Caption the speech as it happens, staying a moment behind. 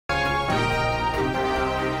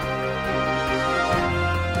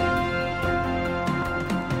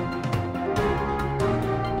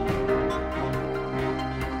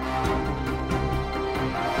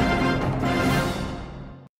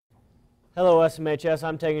SMHS.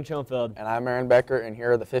 I'm Tegan Schoenfeld. And I'm Aaron Becker, and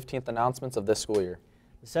here are the 15th announcements of this school year.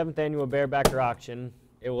 The 7th annual Barebacker auction.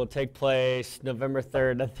 It will take place November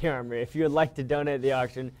 3rd at the Armory. If you would like to donate the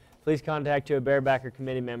auction, please contact a Barebacker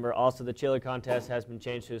committee member. Also, the chili contest has been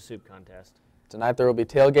changed to a soup contest. Tonight there will be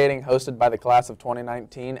tailgating hosted by the class of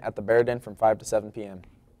 2019 at the Bear Den from 5 to 7 p.m.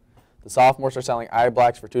 The sophomores are selling eye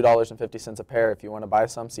blacks for $2.50 a pair. If you want to buy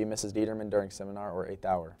some, see Mrs. Dieterman during seminar or 8th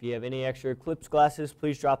hour. If you have any extra Eclipse glasses,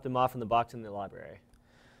 please drop them off in the box in the library.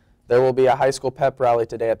 There will be a high school pep rally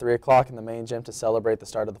today at 3 o'clock in the main gym to celebrate the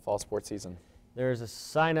start of the fall sports season. There is a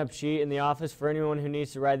sign-up sheet in the office for anyone who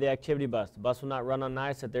needs to ride the activity bus. The bus will not run on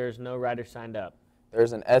nights if there is no rider signed up.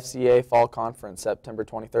 There's an FCA Fall Conference September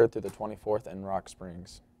 23rd through the 24th in Rock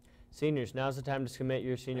Springs. Seniors, now's the time to submit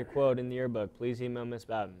your senior quote in the yearbook. Please email Ms.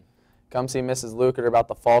 Bowden. Come see Mrs. Lukert about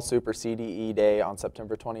the Fall Super CDE Day on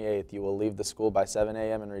September 28th. You will leave the school by 7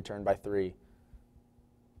 a.m. and return by 3.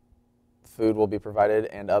 Food will be provided,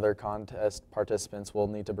 and other contest participants will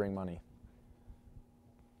need to bring money.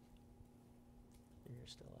 You're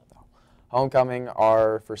still up. Homecoming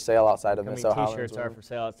are for sale outside of Miss O'Halloran's T-shirts room. are for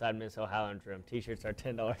sale outside Miss O'Halloran's room. T-shirts are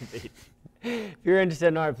 $10 each. If you're interested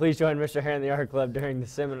in art, please join Mr. Hare in the Art Club during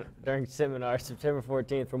seminar September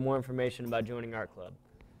 14th for more information about joining Art Club.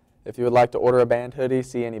 If you would like to order a band hoodie,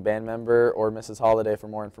 see any band member or Mrs. Holiday for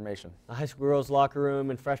more information. The high school girls' locker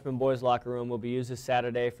room and freshman boys' locker room will be used this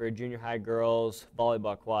Saturday for a junior high girls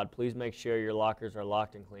volleyball quad. Please make sure your lockers are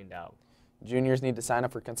locked and cleaned out. Juniors need to sign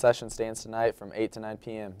up for concession stands tonight from 8 to 9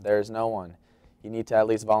 p.m. There is no one. You need to at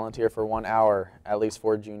least volunteer for 1 hour. At least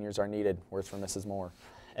 4 juniors are needed. Words from Mrs. Moore.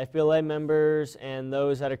 FBLA members and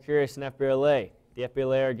those that are curious in FBLA. The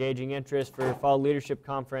FBLA are gauging interest for Fall Leadership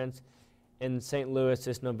Conference in St. Louis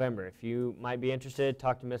this November. If you might be interested,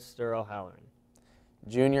 talk to Mr. O'Halloran.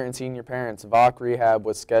 Junior and senior parents, VOC Rehab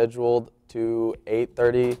was scheduled to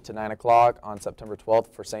 8:30 to 9 o'clock on September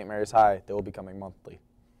 12th for St. Mary's High. They will be coming monthly.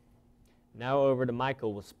 Now over to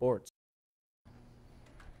Michael with sports.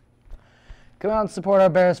 Come out and support our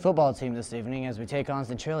Bears football team this evening as we take on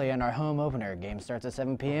Centralia in our home opener. Game starts at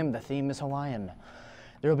 7 p.m. The theme is Hawaiian.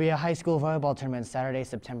 There will be a high school volleyball tournament Saturday,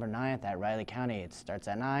 September 9th at Riley County. It starts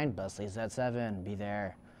at 9, bus leaves at 7. Be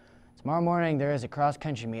there. Tomorrow morning, there is a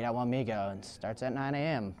cross-country meet at Wamego and starts at 9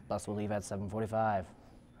 a.m. Bus will leave at 7:45.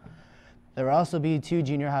 There will also be 2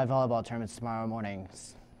 junior high volleyball tournaments tomorrow morning.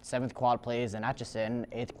 7th quad plays in Atchison,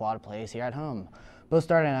 8th quad plays here at home. Both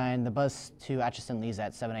start at 9. The bus to Atchison leaves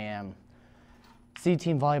at 7 a.m.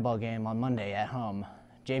 C-team volleyball game on Monday at home.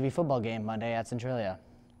 JV football game Monday at Centralia.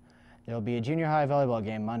 There will be a junior high volleyball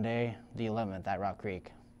game Monday, the 11th at Rock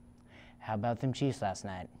Creek. How about them Chiefs last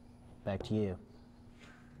night? Back to you.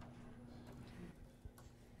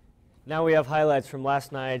 Now we have highlights from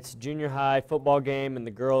last night's junior high football game and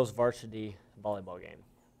the girls varsity volleyball game.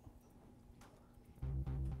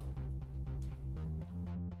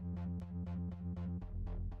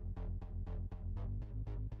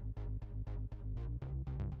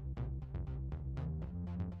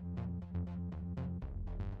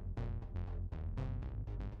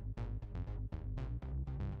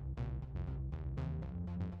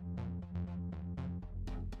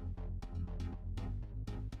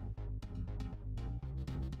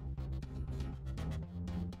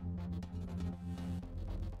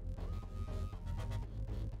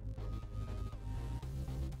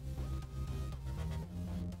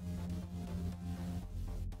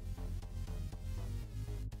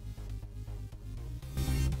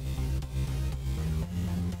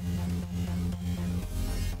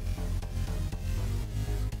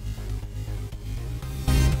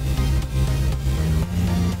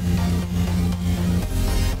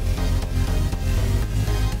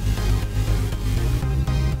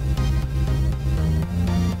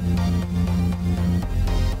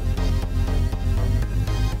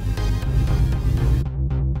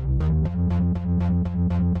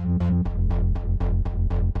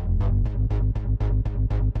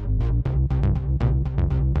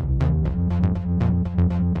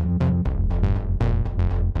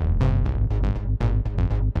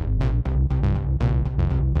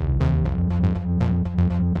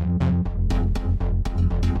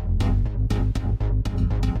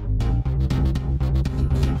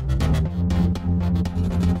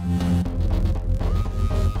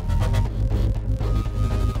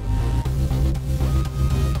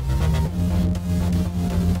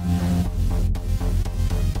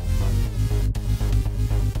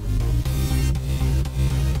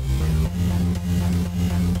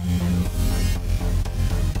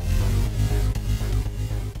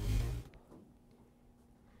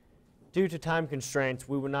 Due to time constraints,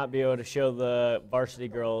 we would not be able to show the varsity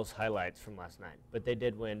girls highlights from last night, but they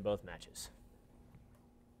did win both matches.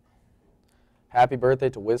 Happy birthday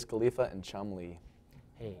to Wiz Khalifa and Chumlee.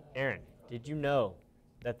 Hey, Aaron, did you know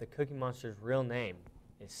that the Cookie Monster's real name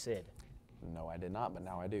is Sid? No, I did not, but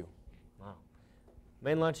now I do. Wow.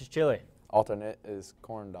 Main lunch is chili. Alternate is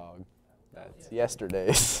corn dog. That's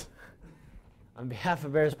yesterday's. On behalf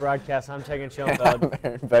of Bears Broadcast, I'm Tegan Schoenfeld. I'm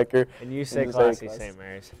Aaron Becker. And you say you classy, classy. St.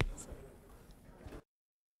 Mary's.